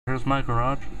Here's my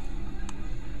garage.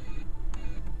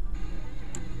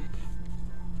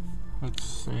 Let's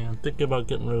see, I'm thinking about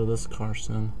getting rid of this car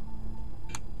soon.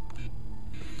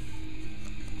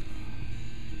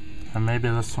 And maybe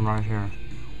this one right here.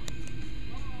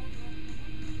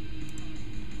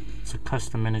 It's a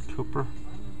custom Mini Cooper.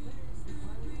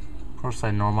 Of course,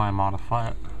 I normally modify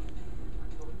it.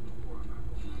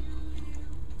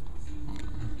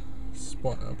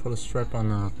 I'll put a stripe on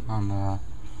the mirror.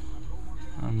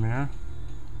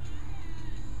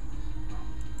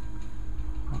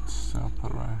 I'll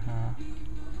put it right here.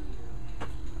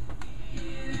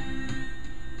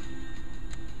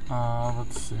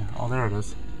 Let's see. Oh, there it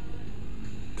is.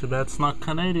 Too bad it's not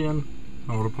Canadian.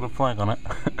 I would have put a flag on it.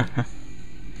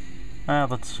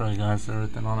 Let's show you guys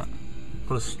everything on it.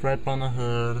 Put a stripe on the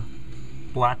hood.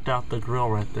 Blacked out the grill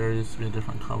right there. It used to be a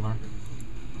different color.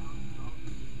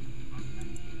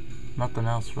 Nothing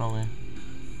else really.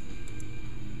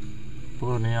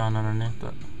 Blue neon underneath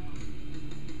it.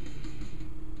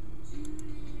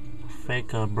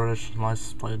 Fake British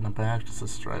license plate in the back, just a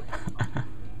stripe.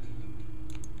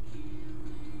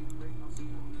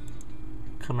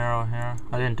 Camaro here.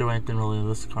 I didn't do anything really to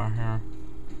this car here.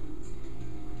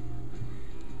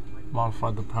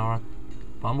 Modified the power.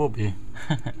 Bumblebee.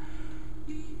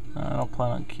 I don't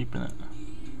plan on keeping it.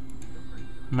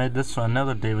 Made this one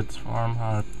another David's Farm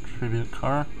tribute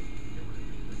car.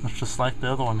 It's just like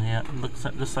the other one he had. It looks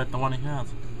just like the one he has.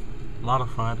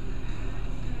 Modified.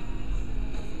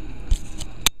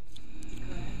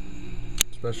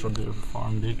 Special David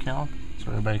Farm decal,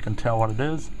 so everybody can tell what it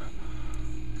is.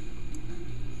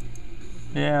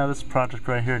 Yeah, this project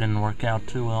right here didn't work out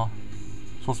too well.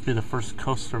 It's supposed to be the first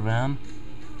coaster van.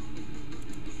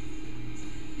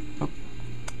 Oop.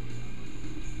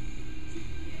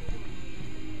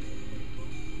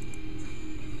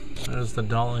 There's the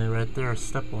dolly right there, a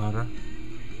step ladder.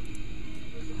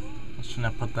 I shouldn't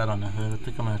have put that on the hood. I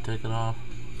think I'm going to take it off.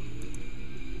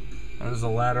 There's a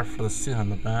ladder for the seat on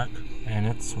the back, and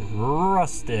it's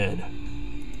rusted.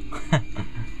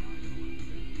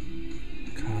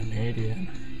 Canadian.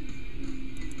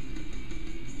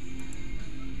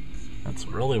 That's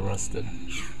really rusted.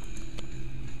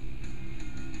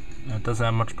 It doesn't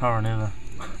have much power neither.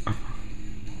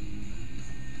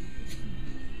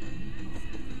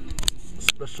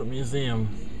 Special museum,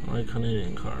 like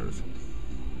Canadian cars.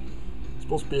 It's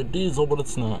supposed to be a diesel, but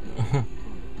it's not.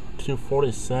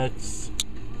 246,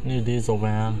 new diesel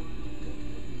van,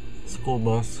 school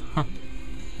bus.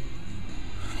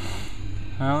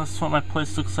 Well, this is what my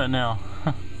place looks like now.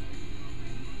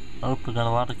 Oh, I got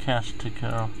a lot of cash to take care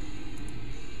of.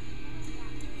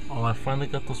 Oh, I finally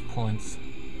got those points.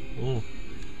 Ooh.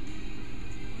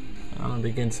 I'm gonna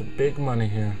be getting some big money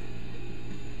here.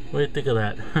 What do you think of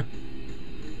that?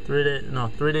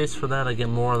 3 days for that I get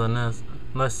more than this.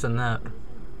 Less than that.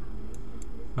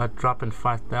 Not dropping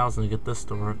 5,000 to get this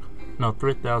to work. No,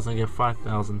 3,000 to get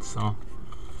 5,000, so.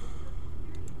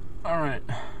 Alright.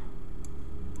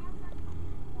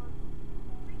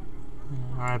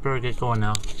 Alright, better get going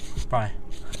now. Bye.